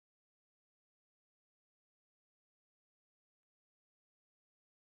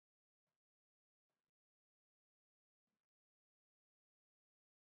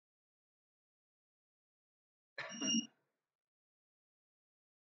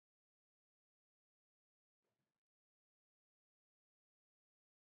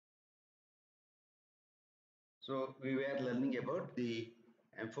So we were learning about the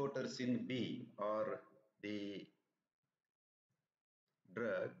amphotericin B or the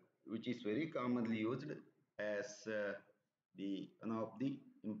drug which is very commonly used as the one of the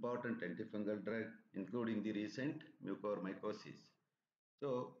important antifungal drug including the recent mucormycosis.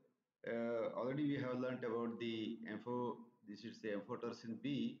 So already we have learnt about the this is the amphotericin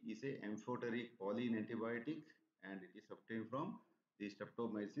B is a amphoteric choline antibiotic and it is obtained from the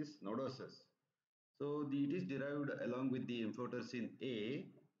Streptomyces nodosus. So it is derived along with the amphotericin A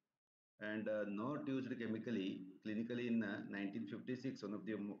and not used chemically, clinically in 1956, one of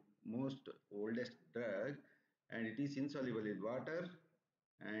the most oldest drug, and it is insoluble in water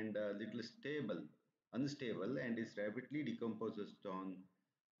and little unstable, and is rapidly decomposes on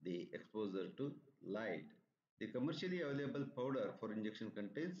the exposure to light. The commercially available powder for injection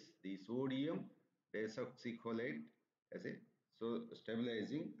contains the sodium desoxycholate as a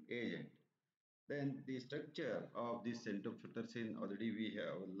stabilizing agent. Then the structure of this centrofutercin already we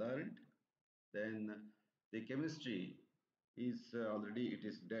have learned. Then the chemistry is already it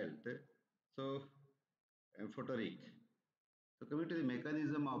is dealt. So amphoteric. So coming to the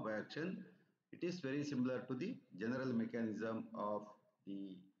mechanism of action, it is very similar to the general mechanism of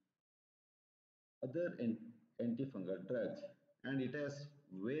the other antifungal drugs, and it has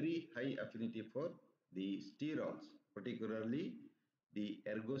very high affinity for the sterols, particularly the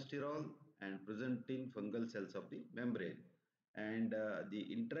ergosterol and present in fungal cells of the membrane. And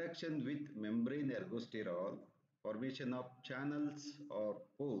the interaction with membrane ergosterol, formation of channels or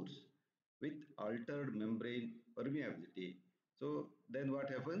pores with altered membrane permeability. So then what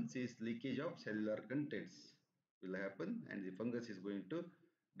happens is leakage of cellular contents will happen and the fungus is going to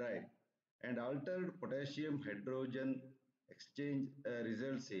die. And altered potassium hydrogen exchange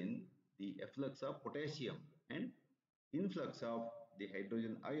results in the efflux of potassium and influx of the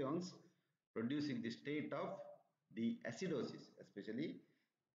hydrogen ions, producing the state of the acidosis, especially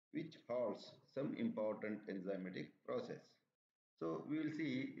which halts some important enzymatic process. So we will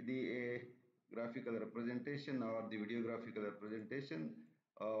see the graphical representation or the videographical representation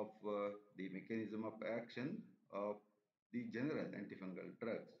of the mechanism of action of the general antifungal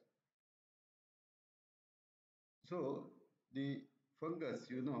drugs. So the fungus,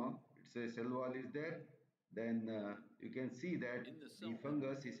 it's a cell wall is there. Then you can see that the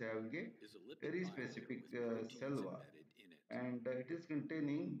fungus is having a very specific cell wall, and it is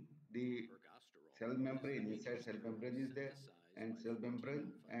containing the cell membrane. Inside cell membrane is there, and cell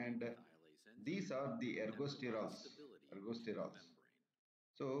membrane, and these are the ergosterols. Ergosterols.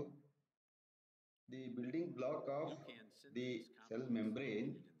 So the building block of the cell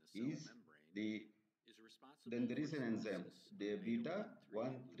membrane is the then there is an enzyme, the beta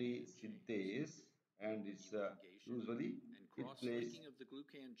 1,3 synthase, and it's usually it plays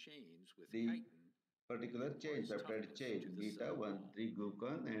the particular chain, peptide chain, beta 1,3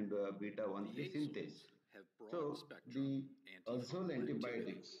 glucan and beta 1,3 synthase. So the also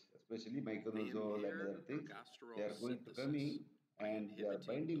antibiotics, especially miconazole and other things, they are going to coming and they are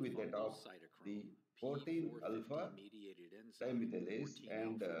binding with that of the 14 alpha dimethylase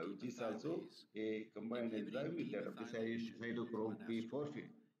and which is also a combined enzyme with that of the cytochrome P450.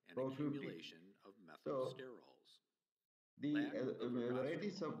 So the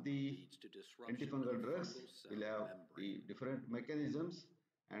varieties of the antifungal drugs will have the different mechanisms,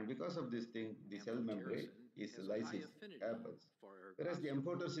 and because of this thing the cell membrane is lysis happens. Whereas the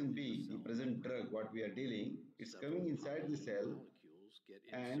amphotericin B, the present drug what we are dealing, it's coming inside the cell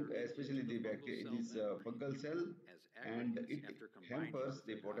and especially the bacteria, it is a fungal cell, and it hampers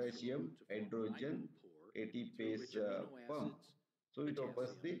the potassium hydrogen ATPase pump. So it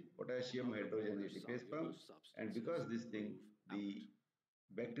opens the potassium hydrogen ATPase pump, and because this thing, the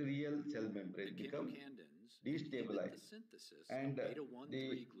bacterial cell membrane become destabilized, and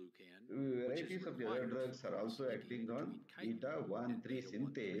the varieties of the other drugs are also acting on beta 1,3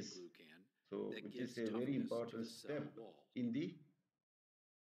 synthase, so which is a very important step in the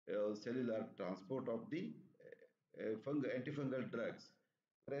cellular transport of the antifungal drugs.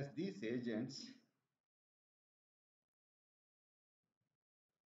 Whereas these agents,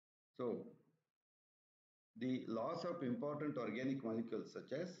 so the loss of important organic molecules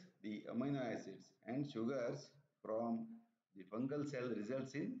such as the amino acids and sugars from the fungal cell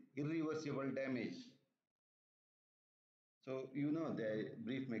results in irreversible damage. So you know the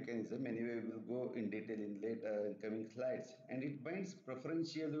brief mechanism, anyway we will go in detail in later in coming slides, and it binds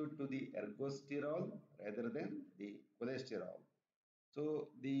preferentially to the ergosterol rather than the cholesterol. So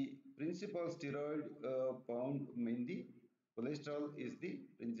the principal steroid found in the cholesterol is the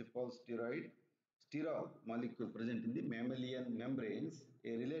principal sterol molecule present in the mammalian membranes,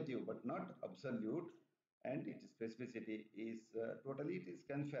 a relative but not absolute, and its specificity is totally it is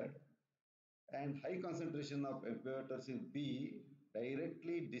conferred. And high concentration of amphotericin B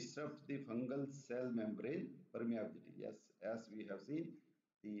directly disrupts the fungal cell membrane permeability. Yes, as we have seen,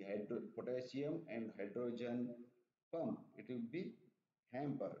 the potassium and hydrogen pump, it will be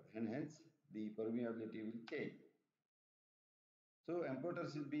hampered and hence the permeability will change. So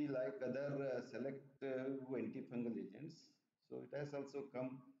importers will be like other selective antifungal agents. So it has also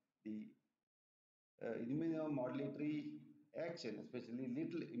come the immunomodulatory action, especially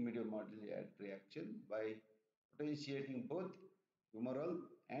little immunomodulatory action by potentiating both humoral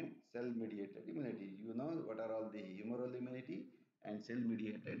and cell-mediated immunity. You know what are all the humoral immunity and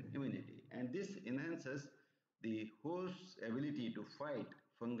cell-mediated immunity. And this enhances the host's ability to fight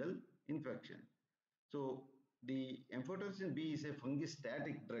fungal infection. So the amphotericin B is a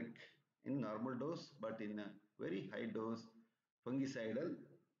fungistatic drug in normal dose, but in a very high dose fungicidal,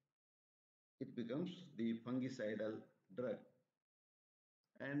 it becomes the fungicidal drug.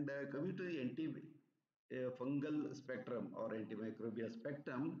 And coming to the anti-fungal spectrum or antimicrobial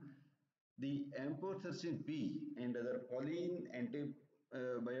spectrum, the amphotericin B and other polyene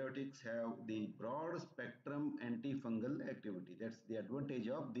antibiotics have the broad spectrum antifungal activity. That's the advantage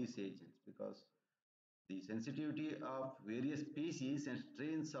of these agents because the sensitivity of various species and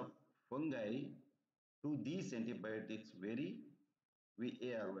strains of fungi to these antibiotics vary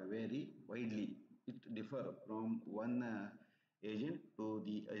widely. It differ from one agent to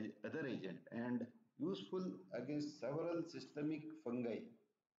the other agent and useful against several systemic fungi,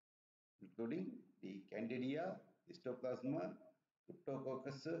 including the Candida, Histoplasma,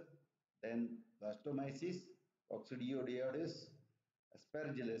 Cryptococcus, then Blastomyces, Coccidioides,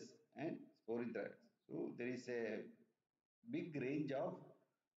 Aspergillus, and Sporithrax. So there is a big range of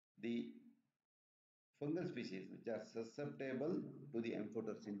the fungal species which are susceptible to the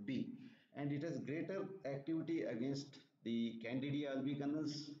amphotericin B, and it has greater activity against the Candida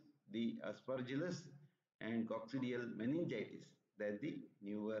albicans, the Aspergillus, and coccidial meningitis than the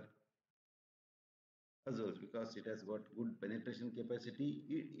newer azoles because it has got good penetration capacity.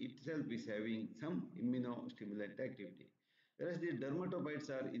 It itself is having some immunostimulant activity. Whereas the dermatophytes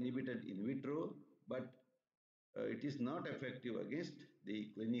are inhibited in vitro, but it is not effective against the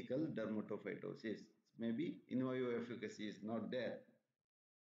clinical dermatophytosis. Maybe in vivo efficacy is not there.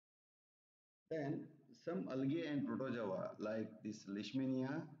 Then some algae and protozoa like this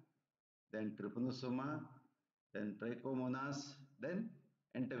Leishmania, then Trypanosoma, then Trichomonas, then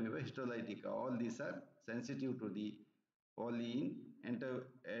Entamoeba histolytica. All these are sensitive to the polyene,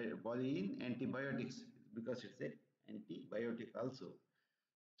 polyene antibiotics because it's a antibiotic also.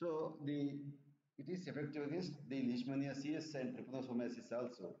 So it is effective against the Leishmaniasis and Trypanosomiasis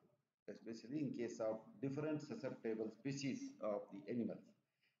also, especially in case of different susceptible species of the animals.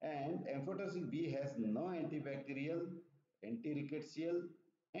 And amphotericin B has no antibacterial, anti-rickettsial,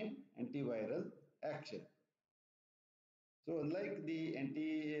 and antiviral action. So unlike the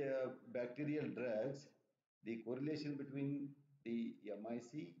antibacterial drugs, the correlation between the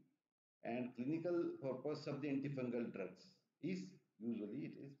MIC and clinical purpose of the antifungal drugs is usually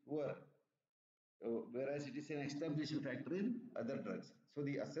it is poor, whereas it is an established factor in other drugs. So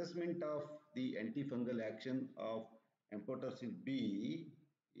the assessment of the antifungal action of amphotericin B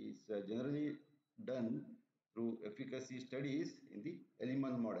is generally done through efficacy studies in the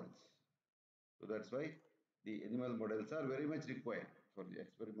animal models. So that's why the animal models are very much required for the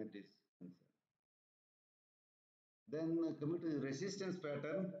experiment is concerned. Then coming to the resistance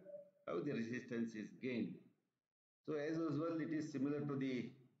pattern, how the resistance is gained. So as usual, it is similar to the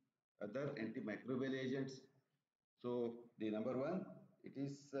other antimicrobial agents. So the number one, it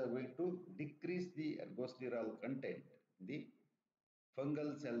is going to decrease the ergosterol content in the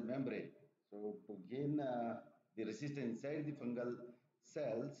fungal cell membrane. So to gain the resistance inside the fungal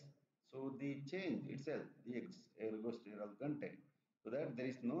cells, so the change itself, the ergosterol content, so that there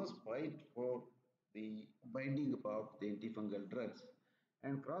is no spike for the binding of the antifungal drugs.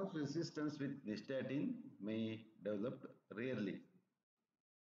 And cross resistance with nystatin may develop rarely.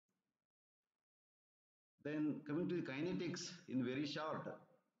 Then coming to the kinetics in very short.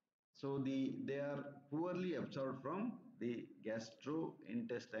 So they are poorly absorbed from the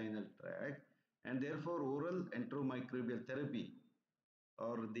gastrointestinal tract and therefore oral antimicrobial therapy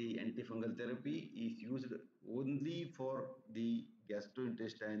or the antifungal therapy is used only for the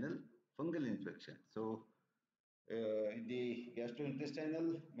gastrointestinal fungal infection. So in the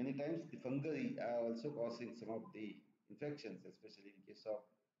gastrointestinal, many times the fungi are also causing some of the infections, especially in case of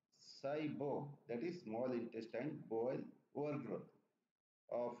SIBO, that is small intestine bowel overgrowth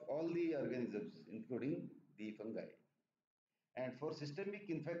of all the organisms, including the fungi. And for systemic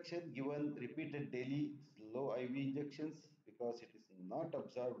infection, given repeated daily slow IV injections because it is not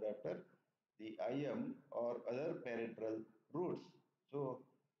absorbed after the IM or other parenteral routes. So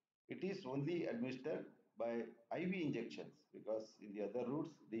it is only administered by IV injections because in the other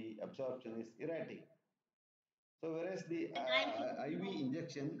routes the absorption is erratic. So whereas the IV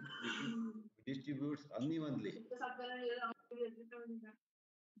injection distributes unevenly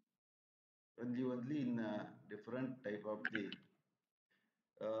in different type of the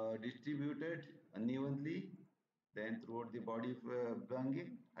distributed unevenly, then throughout the body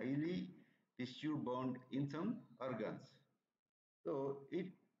belonging, highly tissue bound in some organs. So it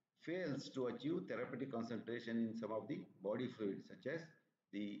fails to achieve therapeutic concentration in some of the body fluids such as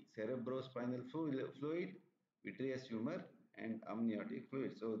the cerebrospinal fluid, vitreous humor, and amniotic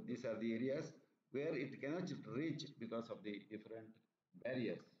fluid. So these are the areas where it cannot reach because of the different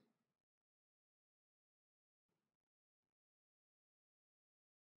barriers.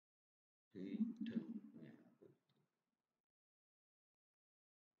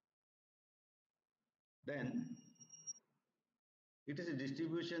 Then it is a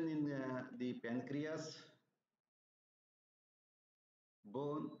distribution in the pancreas,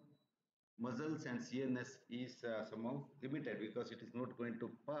 bone, muscles, and CNS is somehow limited because it is not going to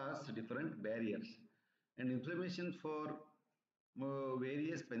pass different barriers. And inflammation for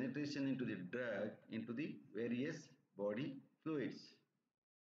various penetration into the drug into the various body fluids.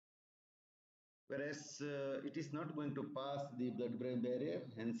 Whereas it is not going to pass the blood-brain barrier,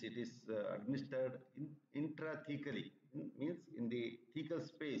 hence it is administered intrathecally, means in the thecal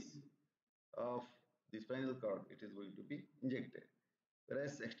space of the spinal cord, it is going to be injected.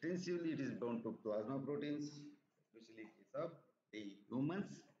 Whereas extensively it is bound to plasma proteins, especially in case of the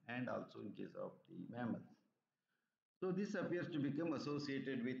humans and also in case of the mammals. So this appears to become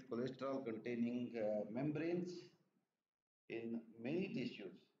associated with cholesterol containing membranes in many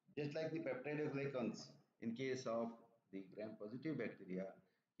tissues, just like the peptidoglycans in case of the gram-positive bacteria.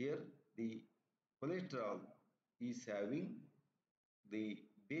 Here the cholesterol is having the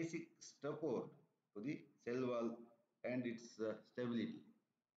basic support to the cell wall and its stability.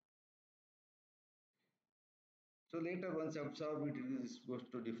 So later once absorbed it is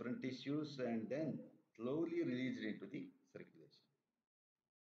exposed to different tissues and then slowly released into the circulation.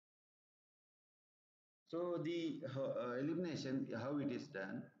 So the elimination, how it is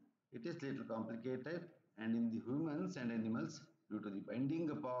done, it is little complicated and in the humans and animals due to the binding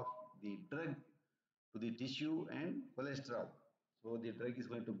up of the drug to the tissue and cholesterol. So the drug is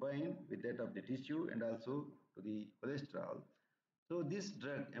going to bind with that of the tissue and also to the cholesterol. So this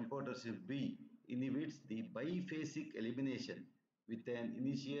drug importership B inhibits the biphasic elimination with an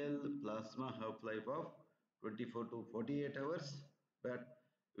initial plasma half-life of 24 to 48 hours, but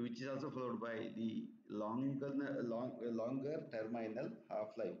which is also followed by the longer terminal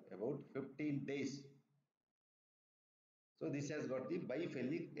half-life, about 15 days. So this has got the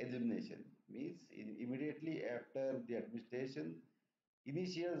biphasic elimination, means immediately after the administration,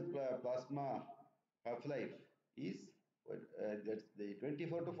 initial plasma half-life is that's the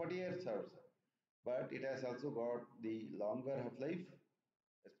 24 to 48 hours, but it has also got the longer half-life,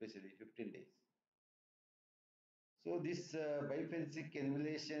 especially 15 days. So this biphasic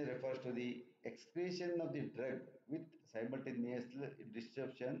elimination refers to the excretion of the drug with simultaneous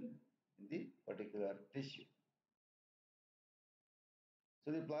disruption in the particular tissue.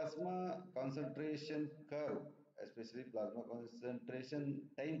 So the plasma concentration curve, especially plasma concentration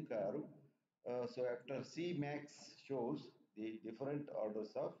time curve, so after Cmax shows the different orders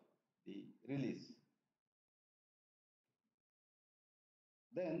of the release.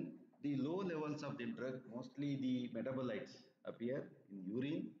 Then the low levels of the drug, mostly the metabolites, appear in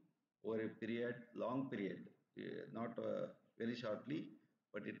urine over a period, long period, not very shortly,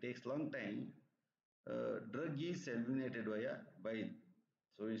 but it takes long time. Drug is eliminated via bile.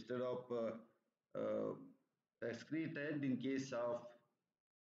 So instead of excreted in case of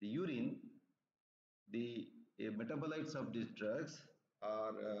the urine, the metabolites of these drugs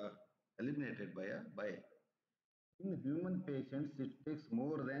are eliminated via bile. In human patients, it takes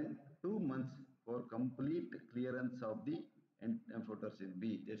more than 2 months for complete clearance of the amphotericin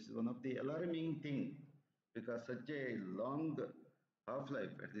B. That's one of the alarming thing because such a long half-life.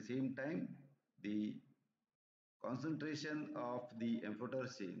 At the same time, the concentration of the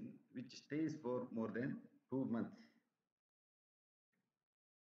amphotericin which stays for more than 2 months.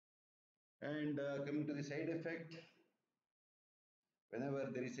 And coming to the side effect, whenever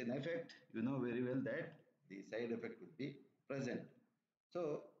there is an effect, you know very well that the side effect will be present.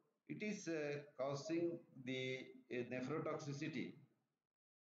 So it is causing the nephrotoxicity.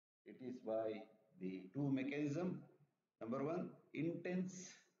 It is by the two mechanism. Number one,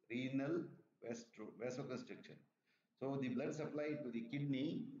 intense renal vasoconstriction. So the blood supply to the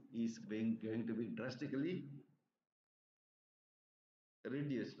kidney is going to be drastically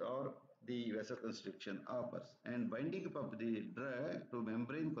reduced, or the vasoconstriction occurs, and binding up of the drug to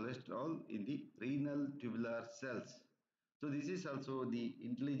membrane cholesterol in the renal tubular cells. So this is also the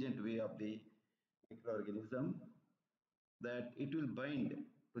intelligent way of the microorganism, that it will bind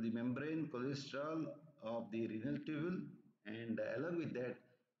to the membrane cholesterol of the renal tubule, and along with that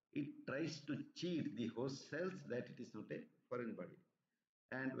it tries to cheat the host cells that it is not a foreign body.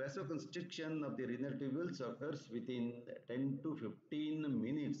 And vasoconstriction of the renal tubules occurs within 10 to 15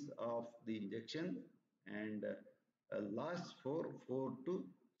 minutes of the injection, and lasts for 4 to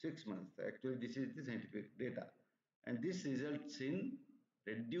 6 months. Actually, this is the scientific data. And this results in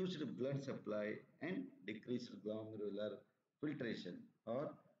reduced blood supply and decreased glomerular filtration.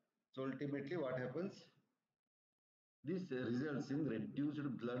 Or, so ultimately what happens? This results in reduced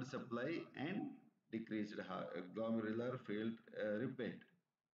blood supply and decreased glomerular field repair.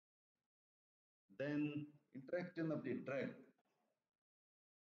 Then interaction of the drug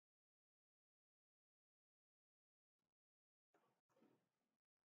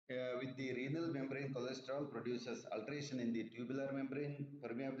with the renal membrane cholesterol produces alteration in the tubular membrane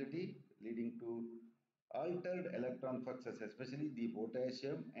permeability, leading to altered electron fluxes, especially the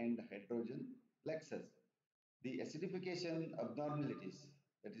potassium and hydrogen fluxes. The acidification abnormalities,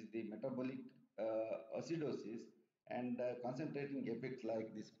 that is the metabolic acidosis, and concentrating effects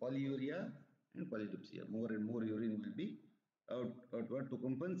like this polyuria and polydipsia. More and more urine will be outward. To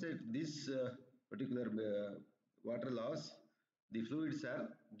compensate this particular water loss, the fluids are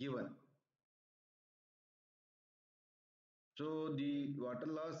given. So the water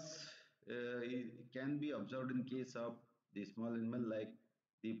loss can be observed in case of the small animal, like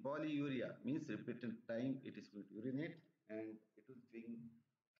the polyuria, means repeated time it is going to urinate and it will being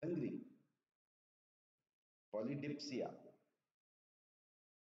hungry. Polydipsia.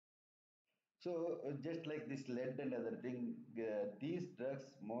 So just like this lead and other thing, these drugs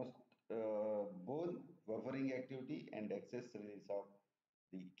most bone buffering activity and excess release of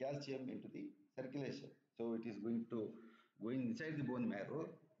the calcium into the circulation. So it is going to go inside the bone marrow,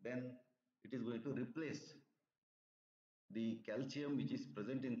 then it is going to replace the calcium which is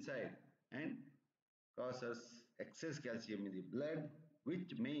present inside and causes excess calcium in the blood,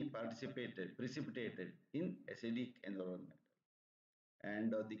 which may precipitated in acidic environment,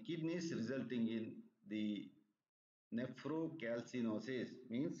 and the kidneys, resulting in the nephrocalcinosis,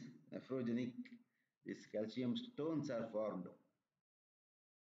 means nephrogenic, these calcium stones are formed.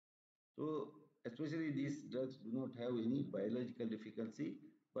 So especially these drugs do not have any biological difficulty,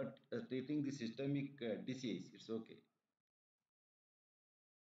 but treating the systemic disease, it's okay.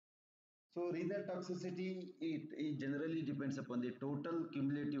 So renal toxicity, it generally depends upon the total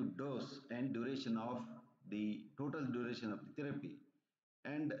cumulative dose and duration of the total duration of the therapy.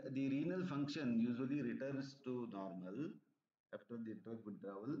 And the renal function usually returns to normal after the drug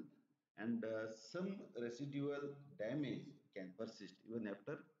withdrawal, and some residual damage can persist even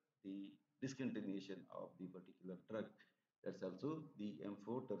after the discontinuation of the particular drug. That's also the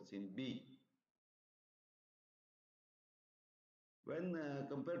amphotericin B. When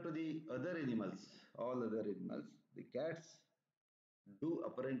compared to the other animals, all other animals, the cats do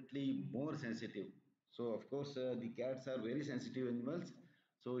apparently more sensitive. So of course, the cats are very sensitive animals.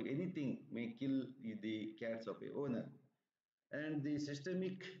 So anything may kill the cats of a owner. And the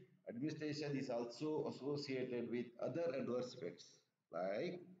systemic administration is also associated with other adverse effects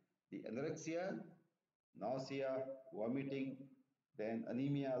like the anorexia, nausea, vomiting, then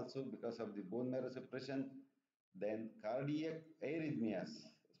anemia also because of the bone marrow suppression, then cardiac arrhythmias,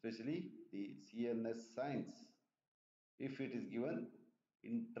 especially the CNS signs, if it is given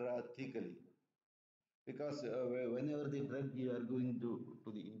intrathecally. Because whenever the drug you are going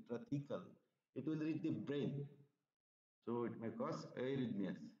to the intrathecal, it will reach the brain. So it may cause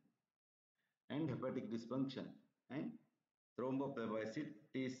arrhythmias and hepatic dysfunction and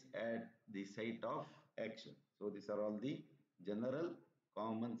thrombophlebitis at the site of action. So these are all the general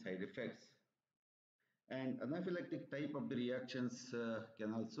common side effects. And anaphylactic type of the reactions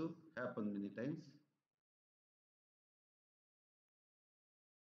can also happen many times.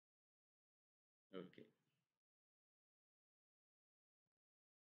 Okay.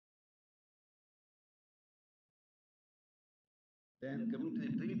 Then coming to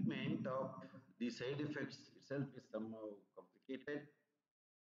the treatment of the side effects itself is somehow complicated.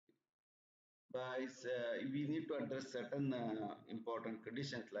 But we need to address certain important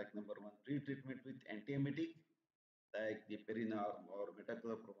conditions like number one, pre-treatment with antiemetic like the perinorm or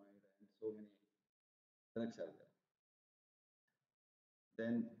metoclopramide and so many drugs are there.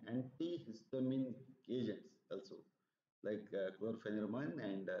 Then antihistaminic agents also like chlorpheniramine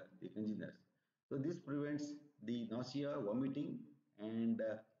and the congeners. So this prevents the nausea, vomiting, and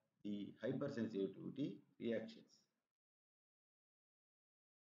the hypersensitivity reactions.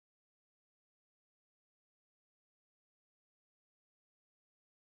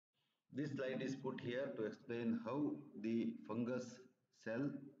 This slide is put here to explain how the fungus cell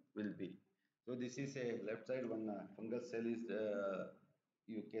will be. So this is a left side one fungal cell is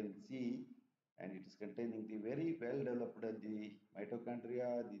you can see, and it is containing the very well developed the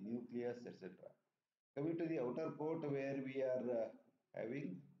mitochondria, the nucleus, etc. Coming to the outer coat where we are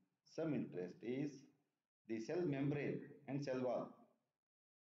having some interest is the cell membrane and cell wall.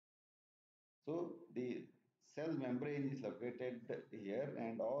 So the cell membrane is located here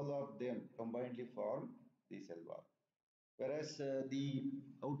and all of them combinedly form the cell wall. Whereas the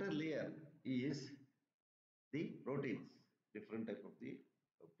outer layer is the proteins, different type of the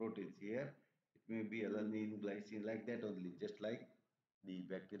proteins here. It may be alanine, glycine, like that only, just like the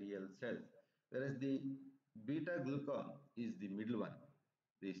bacterial cells. Whereas the beta glucan is the middle one,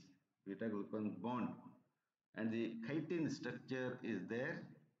 this beta glucan bond, and the chitin structure is there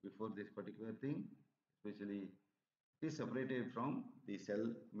before this particular thing, especially it is separated from the cell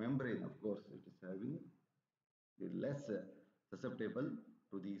membrane. Of course, it is having the less susceptible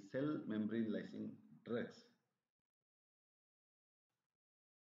to the cell membrane lysing drugs.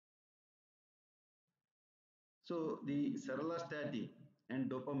 So the ceralastatin and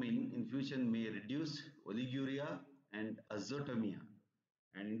dopamine infusion may reduce oliguria and azotemia,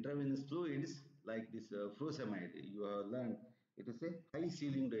 and intravenous fluids like this furosemide you have learned it is a high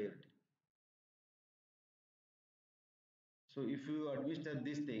ceiling diuretic. So if you administer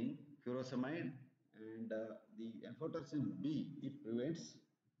this thing furosemide and the amphotericin B, it prevents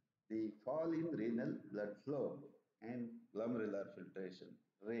the fall in renal blood flow and glomerular filtration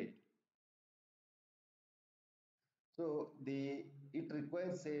rate. So the it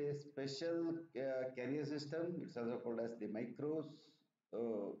requires a special carrier system. It's also called as the micros.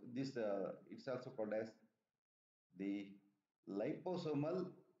 This it's also called as the liposomal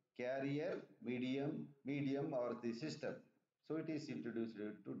carrier medium or the system. So it is introduced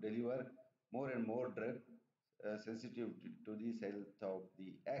to deliver more and more drug sensitive to the cells of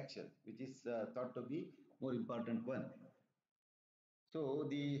the action, which is thought to be more important one. So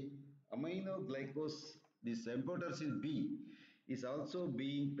the amino glycose, this amphotericin B, is also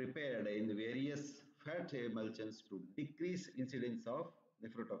being prepared in various fat emulsions to decrease incidence of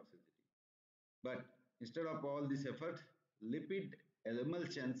nephrotoxicity. But instead of all this effort, lipid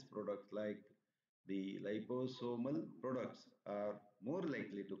emulsions products like the liposomal products are more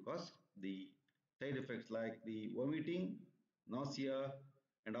likely to cause the side effects like the vomiting, nausea,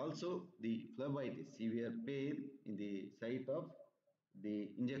 and also the phlebitis, severe pain in the site of the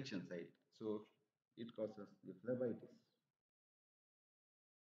injection site. So it causes the phlebitis.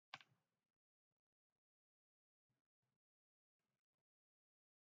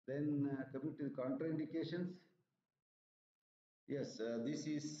 Then coming to the contraindications, yes, this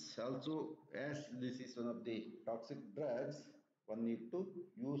is also as this is one of the toxic drugs. One need to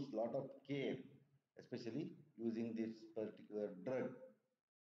use lot of care, especially using this particular drug.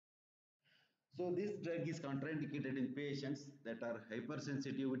 So this drug is contraindicated in patients that are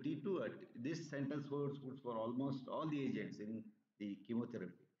hypersensitivity to it. This sentence holds good for almost all the agents in the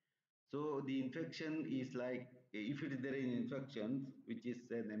chemotherapy. So the infection is like if it is there in infection, which is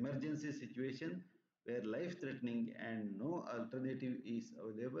an emergency situation where life threatening and no alternative is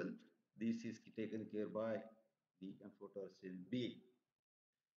available, this is taken care by the amphotericin B.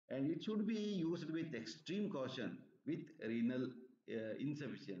 And it should be used with extreme caution with renal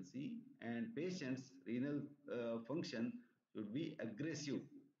insufficiency, and patients renal function should be aggressive,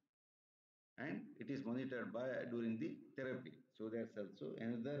 and it is monitored by during the therapy. So that's also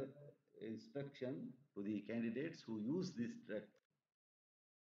another instruction to the candidates who use this drug.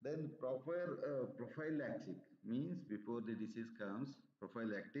 Then proper prophylactic means before the disease comes,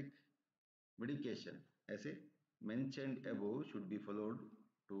 prophylactic medication as a mentioned above should be followed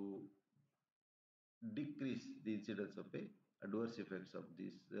to decrease the incidence of a adverse effects of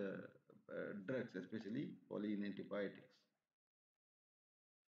these drugs, especially polyene antibiotics.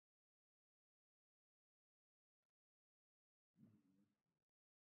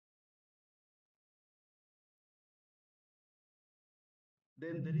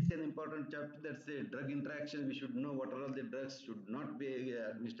 Then there is an important chapter that's a drug interaction. We should know what are all the drugs should not be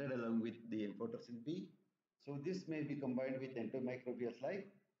administered along with the amphotericin B. So this may be combined with antimicrobials like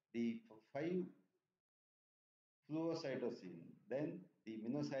the 5-fluocytosine, then the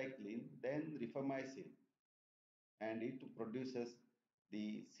minocycline, then rifamycin, and it produces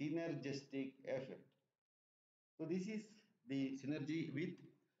the synergistic effect. So this is the synergy with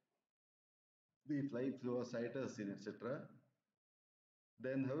the 5-fluocytosine, etc.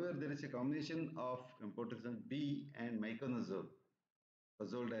 Then, however, there is a combination of amphotericin B and miconazole,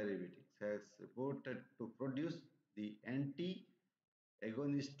 azole derivatives, has reported to produce the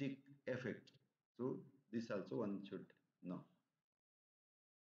anti-agonistic effect. So, this also one should know.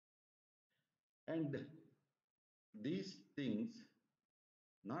 And these things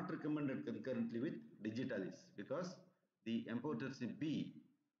not recommended concurrently with digitalis because the amphotericin B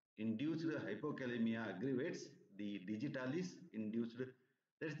induced hypokalemia aggravates the digitalis induced.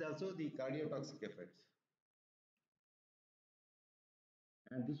 There is also the cardiotoxic effects.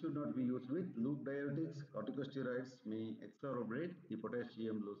 And this should not be used with loop diuretics. Corticosteroids may exacerbate the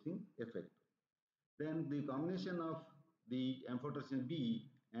potassium losing effect. Then the combination of the amphotericin B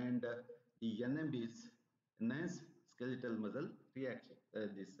and the NMBs enhance skeletal muscle reaction,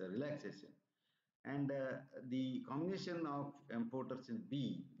 relaxation. And the combination of amphotericin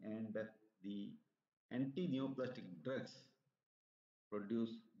B and the anti-neoplastic drugs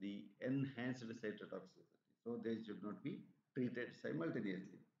produce the enhanced cytotoxicity. So they should not be treated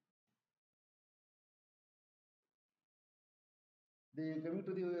simultaneously. Coming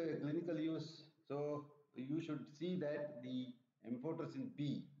to the clinical use, so you should see that the amphotericin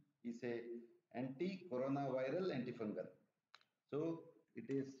B is a anti-coronaviral antifungal. So it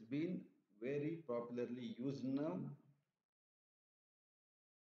has been very popularly used now.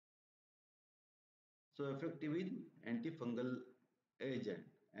 So effective in antifungal agent,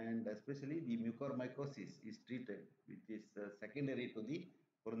 and especially the mucormycosis is treated, which is secondary to the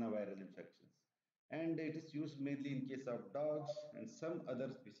coronaviral infections. And it is used mainly in case of dogs and some other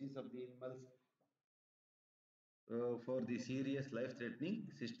species of the animals for the serious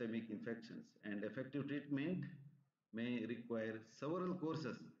life-threatening systemic infections. And effective treatment may require several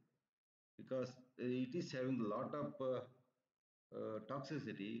courses because it is having a lot of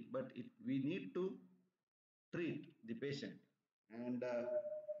toxicity, but we need to treat the patient. And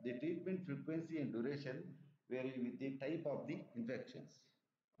the treatment frequency and duration vary with the type of the infections.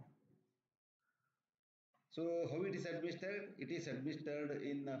 So how it is administered? It is administered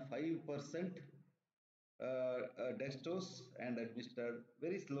in 5% dextrose and administered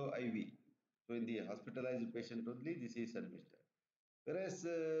very slow IV. So in the hospitalized patient only this is administered. Whereas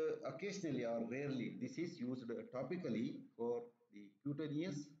occasionally or rarely this is used topically for the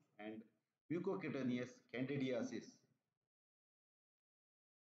cutaneous and mucocutaneous candidiasis.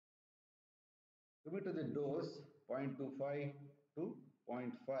 Coming to the dose, 0.25 to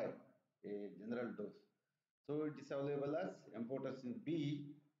 0.5, a general dose. So it is available as amphotericin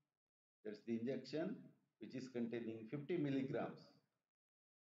B, that's the injection, which is containing 50 milligrams.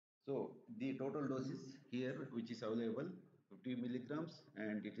 So the total doses here, which is available, 50 milligrams,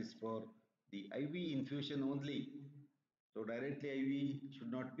 and it is for the IV infusion only. So directly IV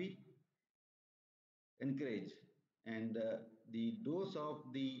should not be encouraged. And the dose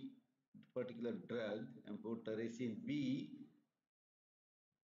of the particular drug, amphotericin B,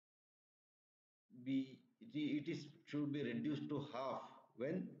 it is should be reduced to half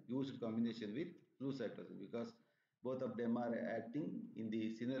when used in combination with flucytosine because both of them are acting in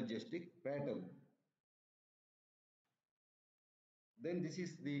the synergistic pattern. Then this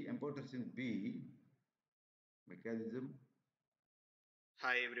is the amphotericin B mechanism.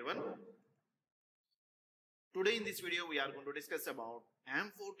 Hi everyone. Today in this video we are going to discuss about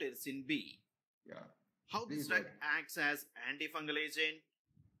amphotericin B. Yeah. How this drug acts as antifungal agent,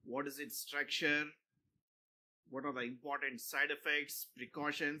 what is its structure, what are the important side effects,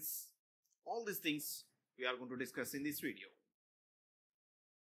 precautions, all these things we are going to discuss in this video.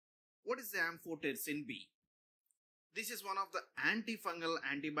 What is the amphotericin B? This is one of the antifungal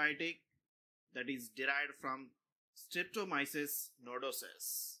antibiotic that is derived from Streptomyces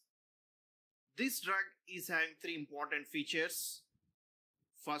nodosus. This drug is having three important features.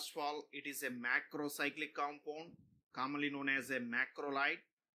 First of all, it is a macrocyclic compound, commonly known as a macrolide.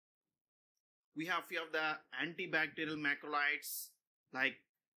 We have few of the antibacterial macrolides like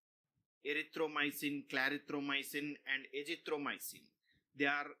erythromycin, clarithromycin and azithromycin. They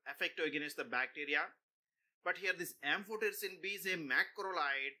are effective against the bacteria. But here this amphotericin B is a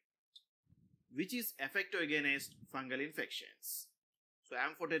macrolide which is effective against fungal infections. So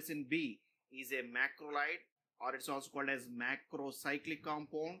amphotericin B is a macrolide or it's also called as macrocyclic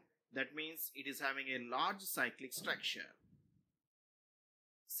compound. That means it is having a large cyclic structure.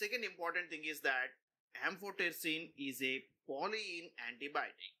 Second important thing is that amphotericin is a polyene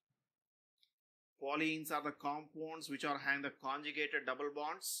antibiotic. Polyenes are the compounds which are having the conjugated double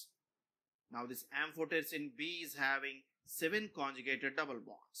bonds. Now this amphotericin B is having 7 conjugated double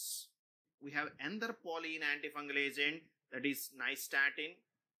bonds. We have another polyene antifungal agent, that is nystatin,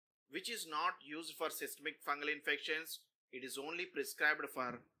 which is not used for systemic fungal infections. It is only prescribed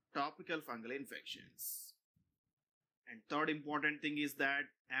for topical fungal infections. And third important thing is that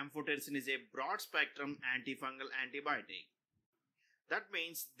amphotericin is a broad spectrum antifungal antibiotic. That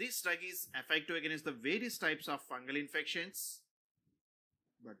means this drug is effective against the various types of fungal infections.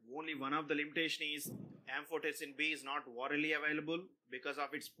 But only one of the limitation is amphotericin B is not orally available because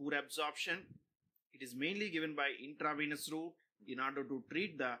of its poor absorption. It is mainly given by intravenous route in order to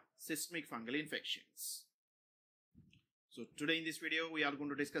treat the systemic fungal infections. So today in this video we are going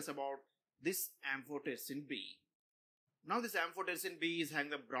to discuss about this amphotericin B. Now this amphotericin B is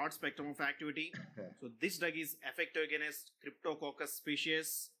having the broad spectrum of activity. So this drug is effective against Cryptococcus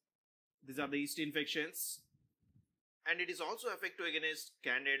species. These are the yeast infections. And it is also effective against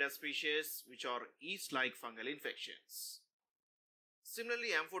Candida species, which are yeast-like fungal infections. Similarly,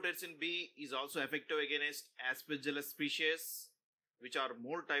 amphotericin B is also effective against Aspergillus species, which are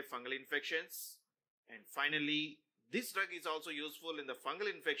mold-type fungal infections. And finally, this drug is also useful in the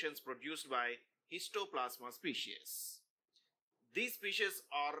fungal infections produced by Histoplasma species. These species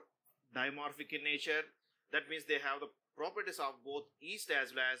are dimorphic in nature. That means they have the properties of both yeast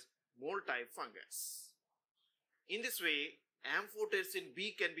as well as mold-type fungus. In this way, amphotericin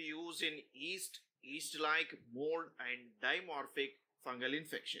B can be used in yeast, yeast-like, mold and dimorphic fungal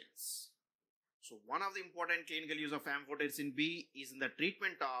infections. So one of the important clinical use of amphotericin B is in the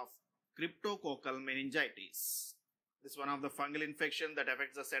treatment of cryptococcal meningitis. This is one of the fungal infection that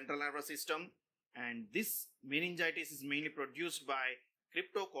affects the central nervous system, and this meningitis is mainly produced by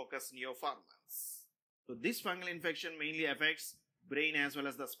Cryptococcus neoformans. So this fungal infection mainly affects brain as well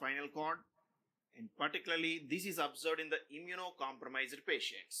as the spinal cord. And particularly, this is observed in the immunocompromised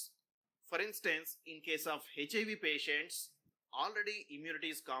patients. For instance, in case of HIV patients, already immunity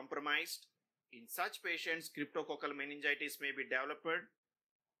is compromised. In such patients, cryptococcal meningitis may be developed,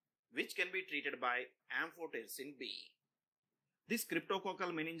 which can be treated by amphotericin B. This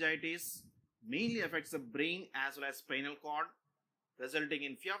cryptococcal meningitis mainly affects the brain as well as spinal cord, resulting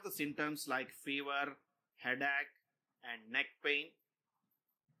in few of the symptoms like fever, headache, and neck pain,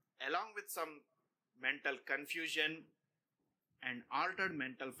 along with some mental confusion and altered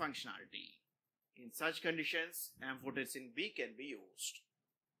mental functionality. In such conditions, amphotericin B can be used.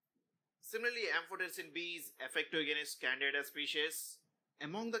 Similarly, amphotericin B is effective against Candida species.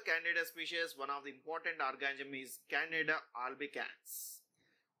 Among the Candida species, one of the important organism is Candida albicans.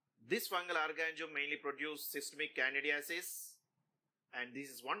 This fungal organism mainly produces systemic candidiasis, and this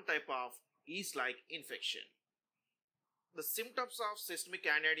is one type of yeast-like infection. The symptoms of systemic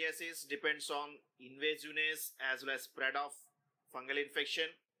candidiasis depends on invasiveness as well as spread of fungal infection.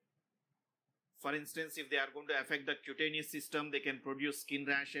 For instance, if they are going to affect the cutaneous system, they can produce skin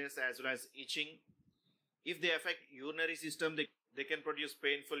rashes as well as itching. If they affect urinary system, they can produce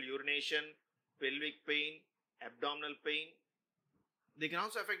painful urination, pelvic pain, abdominal pain. They can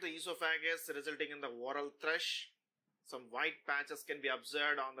also affect the esophagus, resulting in the oral thrush. Some white patches can be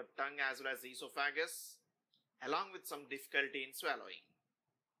observed on the tongue as well as the esophagus, along with some difficulty in swallowing.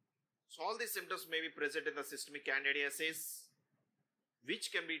 So all these symptoms may be present in the systemic candidiasis, which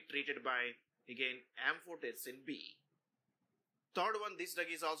can be treated by, again, amphotericin B. Third one, this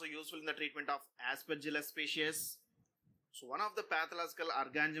drug is also useful in the treatment of Aspergillus species. So one of the pathological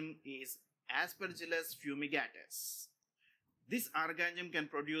organism is Aspergillus fumigatus. This organism can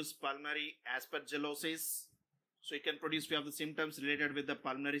produce pulmonary aspergillosis. So it can produce few of the symptoms related with the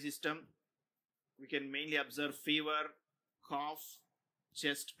pulmonary system. We can mainly observe fever, cough,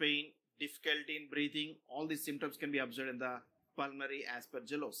 chest pain, difficulty in breathing. All these symptoms can be observed in the pulmonary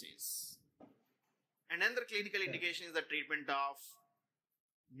aspergillosis. And another clinical indication is the treatment of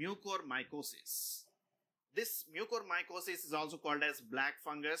mucormycosis. This mucormycosis is also called as black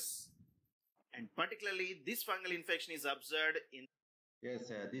fungus, and particularly this fungal infection is observed in.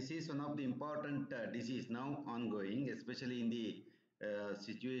 Yes, this is one of the important disease now ongoing, especially in the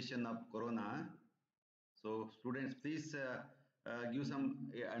situation of corona. So students, please give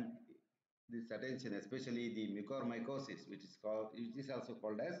some this attention, especially the mucormycosis, which is also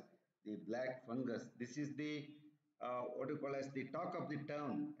called as the black fungus. This is the what you call as the talk of the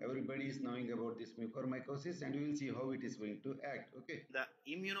town. Everybody is knowing about this mucormycosis, and we will see how it is going to act. Okay. The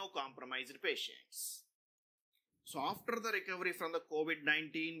immunocompromised patients. So after the recovery from the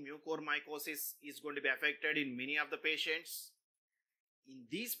COVID-19, mucormycosis is going to be affected in many of the patients. In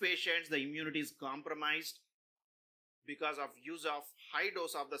these patients, the immunity is compromised because of use of high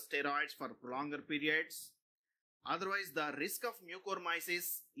dose of the steroids for longer periods. Otherwise, the risk of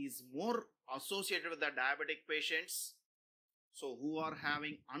mucormycosis is more associated with the diabetic patients. So who are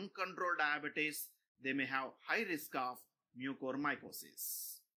having uncontrolled diabetes, they may have high risk of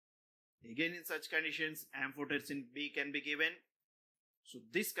mucormycosis. Again, in such conditions, amphotericin B can be given. So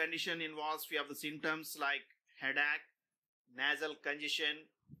this condition involves few of the symptoms like headache, nasal congestion,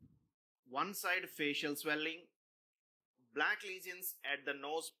 one side facial swelling, black lesions at the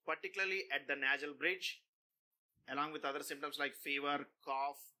nose, particularly at the nasal bridge, along with other symptoms like fever,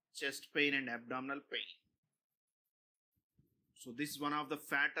 cough, chest pain and abdominal pain. So this is one of the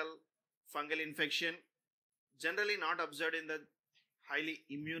fatal fungal infection, generally not observed in the highly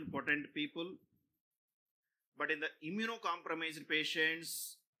immune potent people, but in the immunocompromised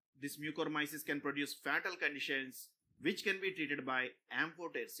patients, this mucormycosis can produce fatal conditions which can be treated by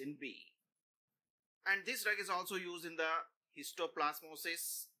amphotericin B. And this drug is also used in the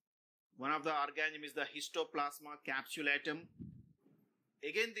histoplasmosis. One of the organism is the Histoplasma capsulatum.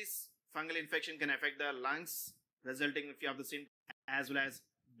 Again, this fungal infection can affect the lungs, resulting in few of the symptoms as well as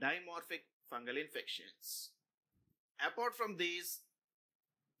dimorphic fungal infections. Apart from these,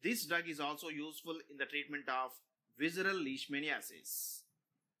 this drug is also useful in the treatment of visceral leishmaniasis.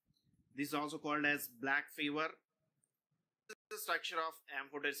 This is also called as black fever. This is the structure of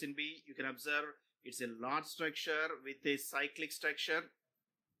amphotericin B. You can observe it's a large structure with a cyclic structure.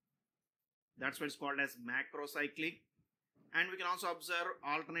 That's why it's called as macrocyclic. And we can also observe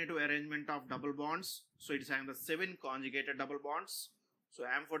alternative arrangement of double bonds. So it is having the 7 conjugated double bonds. So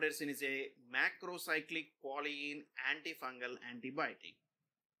amphotericin is a macrocyclic polyene antifungal antibiotic.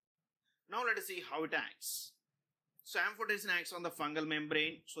 Now let us see how it acts. So amphotericin acts on the fungal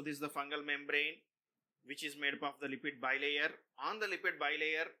membrane. So this is the fungal membrane which is made up of the lipid bilayer. On the lipid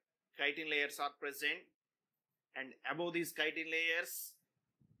bilayer, chitin layers are present, and above these chitin layers,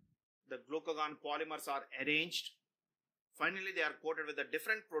 the glucagon polymers are arranged. Finally, they are coated with the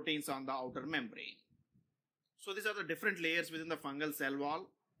different proteins on the outer membrane. So these are the different layers within the fungal cell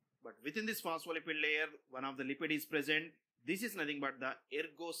wall. But within this phospholipid layer, one of the lipid is present. This is nothing but the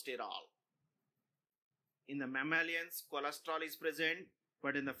ergosterol. In the mammalians, cholesterol is present,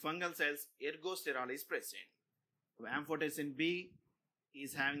 but in the fungal cells, ergosterol is present. So amphotericin B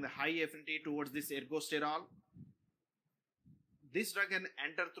is having the high affinity towards this ergosterol. This drug can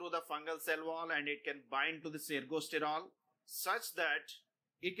enter through the fungal cell wall and it can bind to this ergosterol such that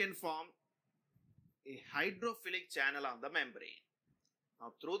it can form a hydrophilic channel on the membrane.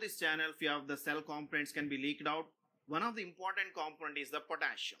 Now through this channel, few of the cell components can be leaked out. One of the important component is the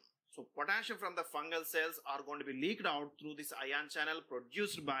potassium. So potassium from the fungal cells are going to be leaked out through this ion channel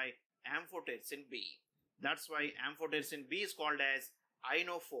produced by amphotericin B. That's why amphotericin B is called as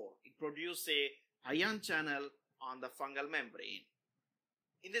ionophore. It produces a ion channel on the fungal membrane.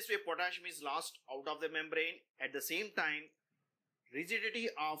 In this way, potassium is lost out of the membrane. At the same time, rigidity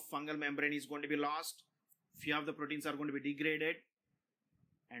of fungal membrane is going to be lost. Few of the proteins are going to be degraded.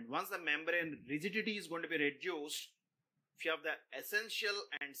 And once the membrane rigidity is going to be reduced, few of the essential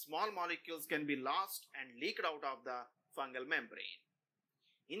and small molecules can be lost and leaked out of the fungal membrane.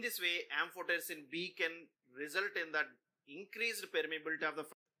 In this way, amphotericin B can result in the increased permeability of the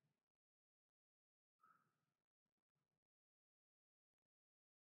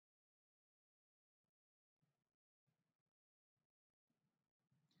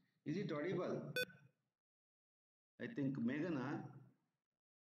Is it audible? I think Meghana,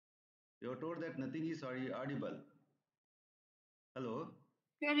 you have told that nothing is audible. Hello?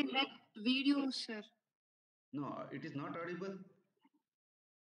 Sir, in that video, sir. No, it is not audible.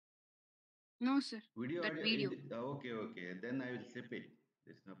 No, sir. Video That audio. video. Okay. Then I will slip it.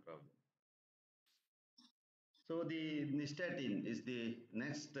 There's no problem. So the nystatin is the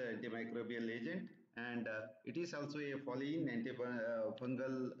next antimicrobial agent, and it is also a polyene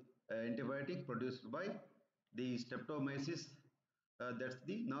antifungal antibiotic produced by the streptomyces. That's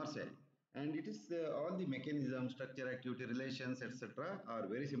the NOR cell, and it is all the mechanism, structure, activity, relations, etc. are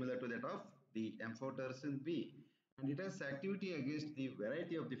very similar to that of the amphotericin B, and it has activity against the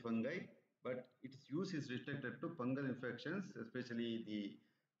variety of the fungi, but its use is restricted to fungal infections, especially the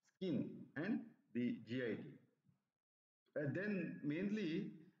skin and the GIT. Then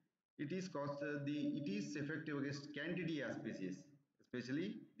mainly it is effective against Candida species,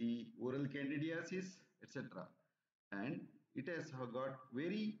 especially the oral candidiasis, etc. And it has got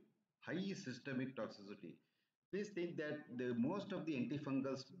very high systemic toxicity. Please think that the most of the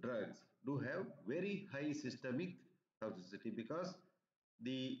antifungal drugs do have very high systemic toxicity because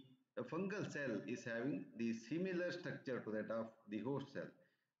the fungal cell is having the similar structure to that of the host cell.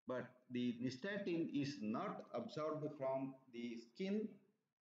 But the nystatin is not absorbed from the skin,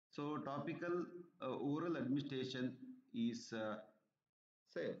 so topical oral administration is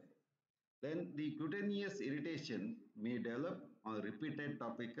safe. Then the cutaneous irritation may develop on repeated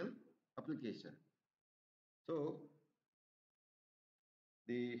topical application. So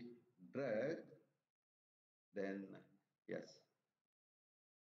the drug, then yes.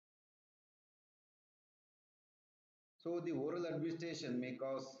 So the oral administration may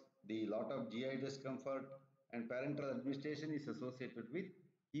cause the lot of GI discomfort, and parenteral administration is associated with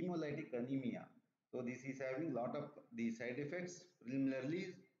hemolytic anemia. So this is having lot of the side effects,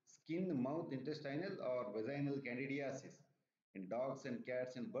 preliminarily skin, mouth, intestinal or vaginal candidiasis. In dogs and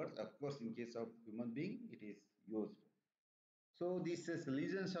cats and birds, of course, in case of human being, it is used. So this is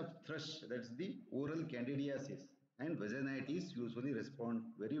lesions of thrush, that's the oral candidiasis, and vaginitis usually respond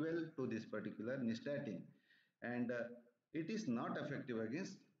very well to this particular nystatin, and it is not effective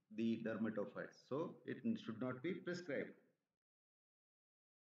against the dermatophytes, so it should not be prescribed.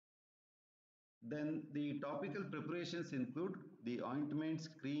 Then the topical preparations include the ointments,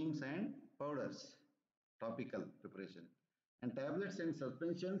 creams and powders, topical preparation. And tablets and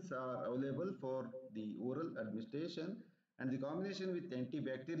suspensions are available for the oral administration, and the combination with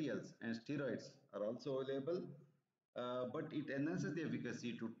antibacterials and steroids are also available, but it enhances the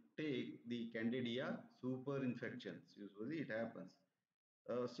efficacy to take the candida super infections. Usually it happens.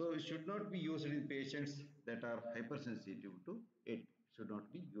 So it should not be used in patients that are hypersensitive to it. Should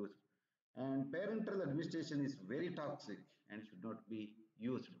not be used. And parenteral administration is very toxic and should not be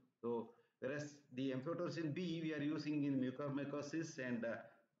used. So whereas the amphotericin B we are using in mucormycosis and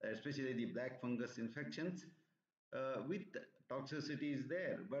especially the black fungus infections with toxicity is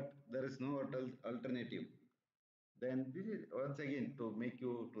there, but there is no alternative. Then this is once again to make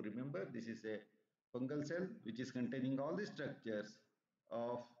you to remember, this is a fungal cell which is containing all the structures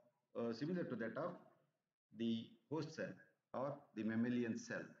of similar to that of the host cell or the mammalian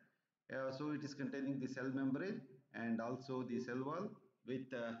cell. So it is containing the cell membrane and also the cell wall with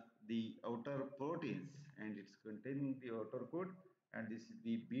the outer proteins, and it's containing the outer coat, and this is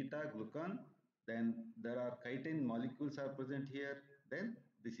the beta glucan. Then there are chitin molecules are present here. Then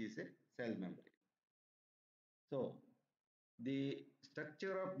this is a cell membrane. So the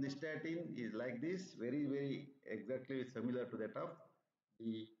structure of nystatin is like this, very, very exactly similar to that of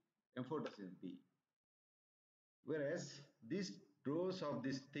the amphotericin B. Whereas this dose of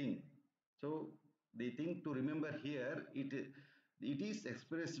this thing, so the thing to remember here, it is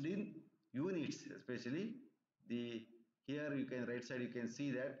expressed in units, especially the here you can right side you can see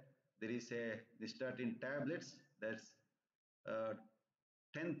that there is a nystatin tablets, that's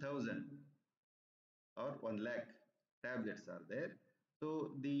 10,000 or 1 lakh tablets are there.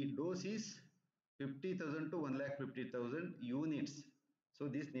 So the dose is 50,000 to 1 lakh 50,000 units. So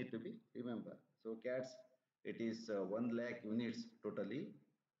this need to be remember. So cats, it is 1 lakh units totally.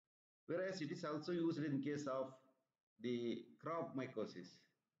 Whereas it is also used in case of the crop mycosis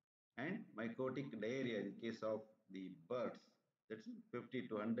and mycotic diarrhea in case of the birds. That's 50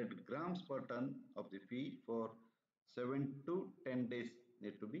 to 100 grams per ton of the feed for 7 to 10 days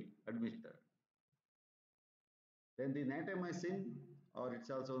need to be administered. Then the natamycin, or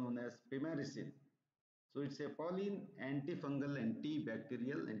it's also known as pimaricin. So it's a pauline antifungal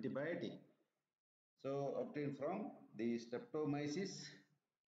antibacterial antibiotic. So obtained from the Streptomyces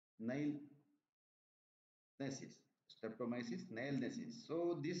nilenesis. Streptomyces nilenesis.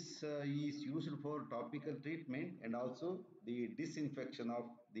 So this is used for topical treatment and also the disinfection of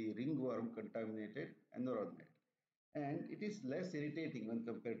the ringworm contaminated environment. And it is less irritating when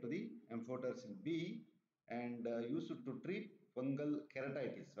compared to the amphotericin B, and used to treat fungal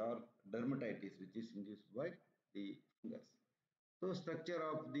keratitis or dermatitis which is induced by the fungus. So structure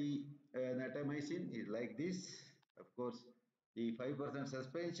of the natamycin is like this. Of course, the 5%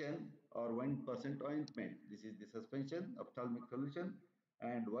 suspension or 1% ointment. This is the suspension ophthalmic solution,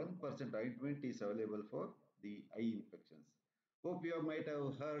 and 1% ointment is available for the eye infections. Hope you might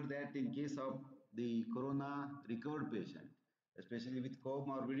have heard that in case of the corona recovered patient, especially with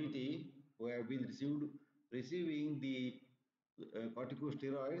comorbidity, who have been receiving the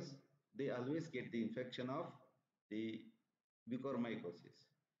corticosteroids, they always get the infection of the mucormycosis.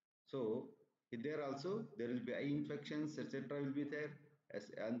 So there also there will be eye infections, etc. will be there,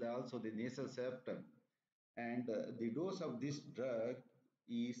 and also the nasal septum. And the dose of this drug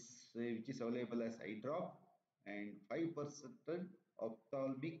is which is available as eye drop and 5%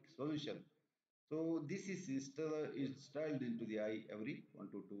 ophthalmic solution. So this is installed into the eye every 1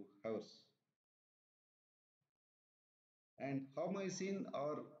 to 2 hours. And homycin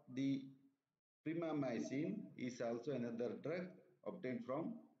or the primamycin is also another drug obtained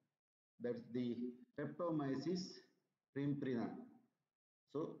from, that's the Streptomyces primprina.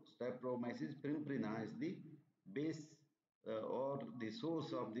 So Streptomyces primprina is the base or the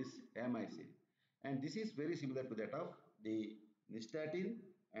source of this amycin. And this is very similar to that of the nystatin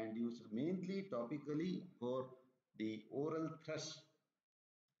and used mainly topically for the oral thrush.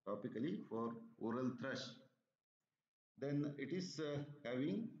 Topically for oral thrush. Then it is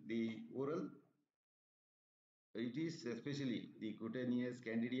having the oral, it is especially the cutaneous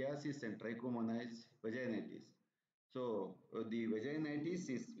candidiasis and trichomonas vaginitis. So the vaginitis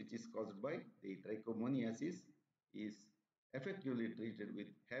is which is caused by the trichomoniasis is effectively treated with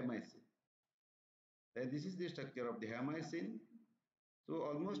hamycin. Then this is the structure of the hamycin. So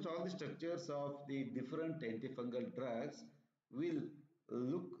almost all the structures of the different antifungal drugs will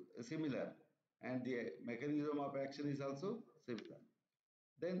look similar and the mechanism of action is also similar.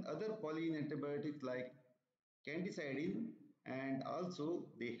 Then other polyene antibiotics like candicidin and also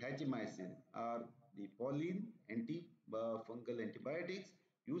the hagimycin are the polyene antifungal antibiotics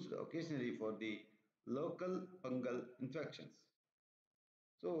used occasionally for the local fungal infections.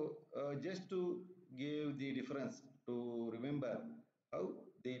 So just to give the difference to remember how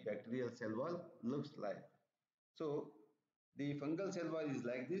the bacterial cell wall looks like. So the fungal cell wall is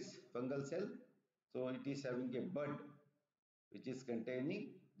like this fungal cell. So it is having a bud which is containing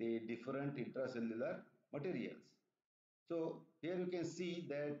the different intracellular materials. So here you can see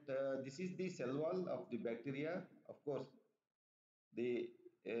that this is the cell wall of the bacteria. Of course, the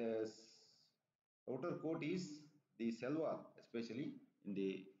uh, outer coat is the cell wall, especially in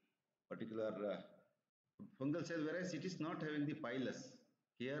the particular fungal cell, whereas it is not having the pilus.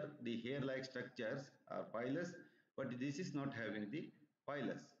 Here, the hair-like structures are pilus, but this is not having the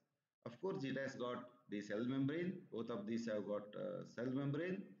pilus. Of course, it has got the cell membrane. Both of these have got cell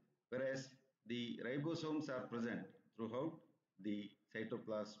membrane, whereas the ribosomes are present throughout the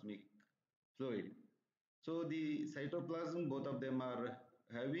cytoplasmic fluid. So the cytoplasm, both of them are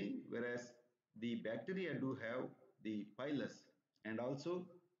having, whereas the bacteria do have the pilus and also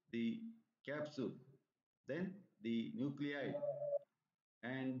the capsule, then the nuclei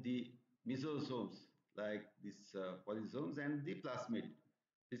and the mesosomes like this polysomes and the plasmid.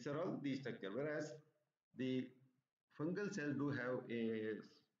 These are all the structure, whereas the fungal cell do have a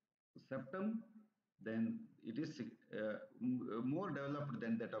septum, then it is more developed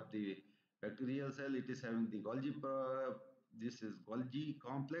than that of the bacterial cell. It is having the Golgi, this is Golgi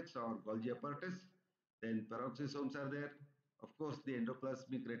complex or Golgi apparatus. Then peroxisomes are there. Of course, the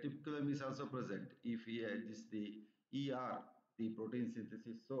endoplasmic reticulum is also present. If this the ER, the protein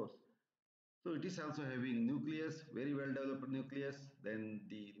synthesis source. So it is also having nucleus, very well developed nucleus. Then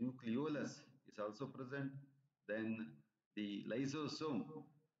the nucleolus is also present. Then the lysosome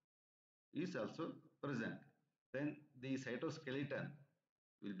is also present. Then the cytoskeleton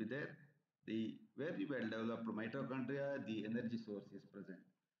will be there. The very well developed mitochondria, the energy source is present.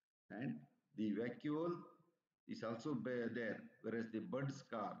 And the vacuole is also there, whereas the bud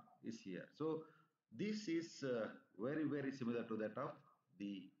scar is here. So this is very similar to that of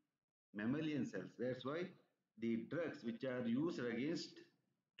the mammalian cells. That's why the drugs which are used against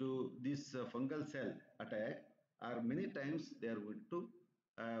to this fungal cell attack are many times they are going to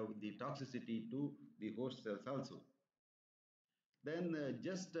have the toxicity to the host cells also. Then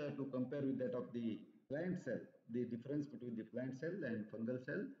just to compare with that of the plant cell, the difference between the plant cell and fungal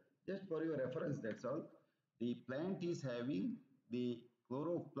cell, just for your reference, that's all. The plant is having the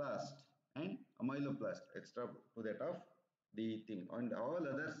chloroplast and amyloplast extra to that of the thing, and all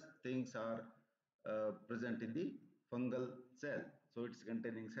other things are present in the fungal cell. So it's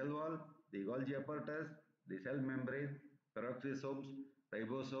containing cell wall, the Golgi apparatus, the cell membrane, peroxisomes,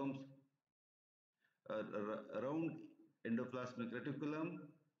 ribosomes, around endoplasmic reticulum,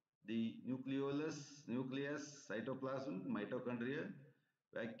 the nucleolus, nucleus, cytoplasm, mitochondria,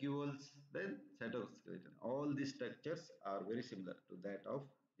 vacuoles, then cytoskeleton. All these structures are very similar to that of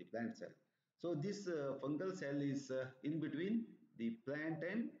the plant cell. So this fungal cell is in between the plant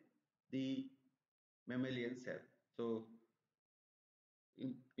and the mammalian cell. So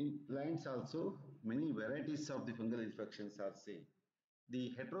in plants also many varieties of the fungal infections are seen.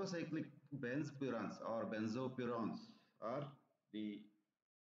 The heterocyclic benzpyrons or benzopyrons are the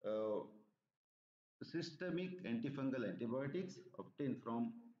uh, systemic antifungal antibiotics obtained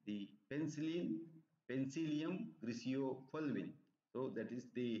from the Penicillium griseofulvin. So that is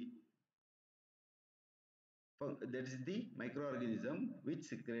the that is the microorganism which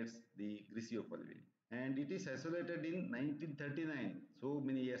secretes the griseopulvin. And it is isolated in 1939, so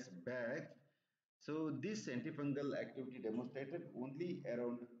many years back. So this antifungal activity demonstrated only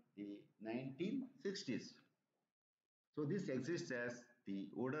around the 1960s. So this exists as the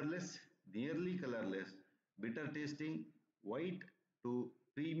odorless, nearly colorless, bitter tasting, white to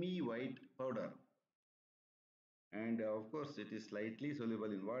creamy white powder. And of course it is slightly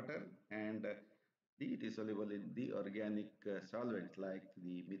soluble in water, and it is soluble in the organic solvents like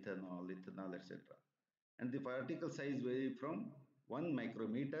the methanol, ethanol, etc. And the particle size vary from 1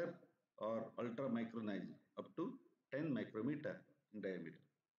 micrometer or ultra micronized up to 10 micrometer in diameter.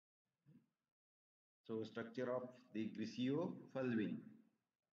 So structure of the griseopulvin.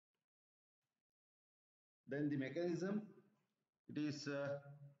 Then the mechanism, it is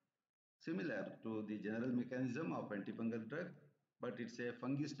similar to the general mechanism of antifungal drug, but it's a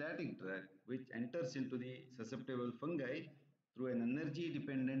fungistatic drug which enters into the susceptible fungi through an energy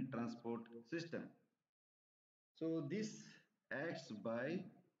dependent transport system. So this acts by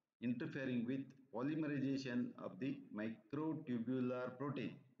interfering with polymerization of the microtubular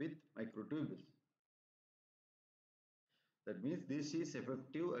protein with microtubules. That means this is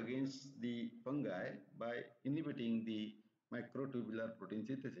effective against the fungi by inhibiting the microtubular protein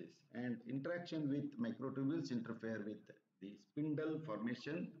synthesis, and interaction with microtubules interfere with the spindle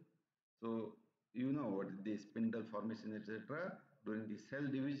formation. So you know what the spindle formation, etc. during the cell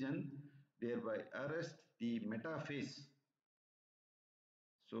division, thereby arrest the metaphase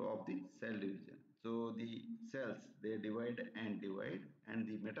so of the cell division. So the cells, they divide and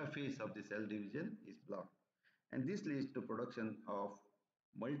the metaphase of the cell division is blocked, and this leads to production of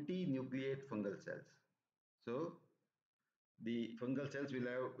multinucleate fungal cells. So the fungal cells will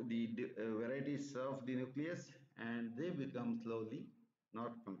have the varieties of the nucleus, and they become slowly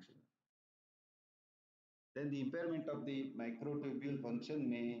not functional. Then the impairment of the microtubule function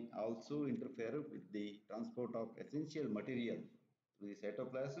may also interfere with the transport of essential material to the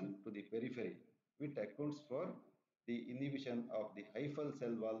cytoplasm to the periphery, which accounts for the inhibition of the hyphal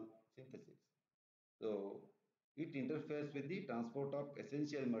cell wall synthesis. So it interferes with the transport of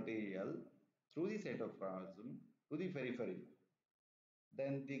essential material through the cytoplasm to the periphery.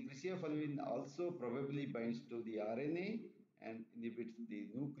 Then the griseopulvin also probably binds to the RNA and inhibits the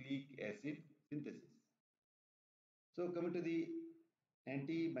nucleic acid synthesis. So coming to the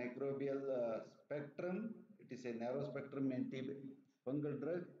antimicrobial spectrum, it is a narrow spectrum antifungal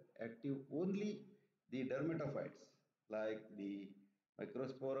drug active only the dermatophytes like the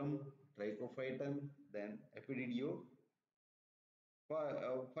Microsporum, Trichophyton, then Epididio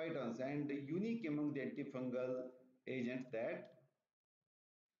phytons, and unique among the antifungal agents that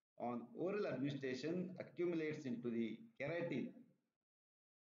on oral administration accumulates into the keratin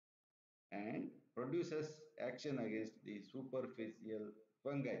and produces action against the superficial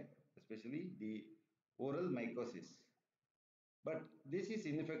fungi, especially the oral mycosis. But this is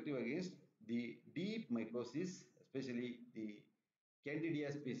ineffective against the deep mycosis, especially the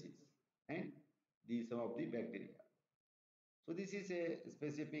Candida species and some of the bacteria. So this is a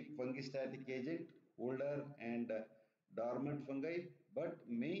specific fungistatic agent, older and dormant fungi, but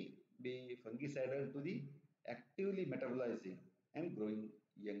may be fungicidal to the actively metabolizing and growing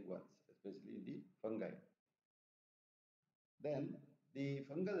young ones, especially in the fungi. Then the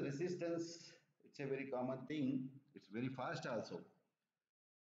fungal resistance, it's a very common thing. It's very fast also.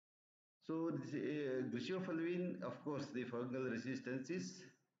 So griseopulvin, of course, the fungal resistance is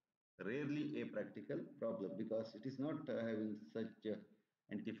rarely a practical problem because it is not having such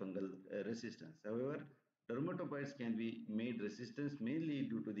antifungal resistance. However, dermatophytes can be made resistant mainly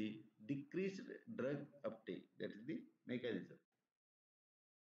due to the decreased drug uptake. That is the mechanism.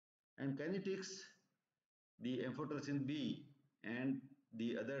 And kinetics, the amphotericin B and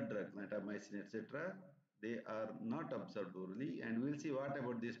the other drug, natamycin, etc., they are not absorbed orally, and we'll see what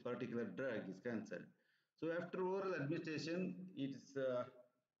about this particular drug is concerned. So after oral administration, it's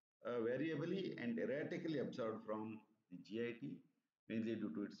variably and erratically absorbed from the GIT, mainly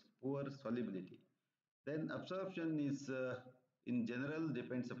due to its poor solubility. Then absorption is in general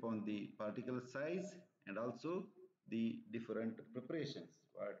depends upon the particle size and also the different preparations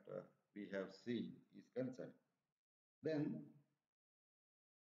what we have seen is concerned. Then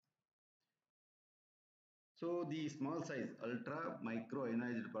so the small size ultra micro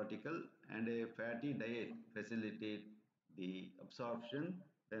ionized particle and a fatty diet facilitate the absorption.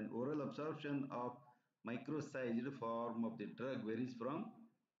 Then oral absorption of micro-sized form of the drug varies from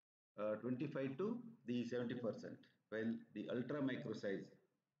 25 to the 70%, while the ultra micro size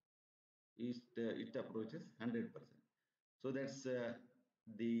is it approaches 100%. So that's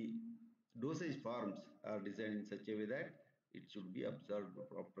the dosage forms are designed in such a way that it should be absorbed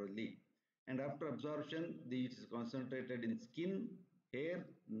properly. And after absorption, it is concentrated in skin, hair,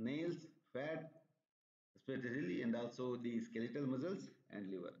 nails, fat, especially, and also the skeletal muscles and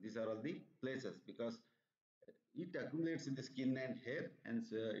liver. These are all the places because it accumulates in the skin and hair, and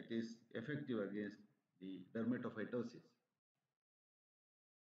so it is effective against the dermatophytosis.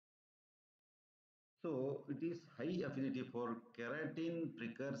 So it is high affinity for keratin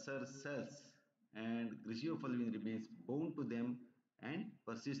precursor cells, and griseofulvin remains bound to them and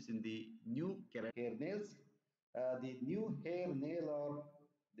persists in the new hair nails. The new hair nail or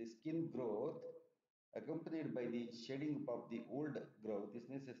the skin growth accompanied by the shedding of the old growth is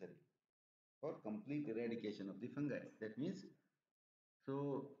necessary for complete eradication of the fungi. That means,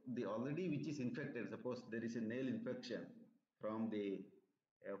 so the already which is infected, suppose there is a nail infection from the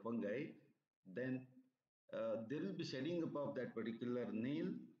fungi, then there will be shedding up of that particular nail,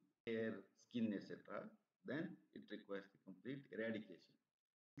 hair, skin, etc. Then it requires the complete eradication.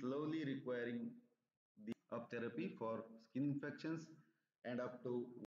 Slowly requiring the of therapy for skin infections and up to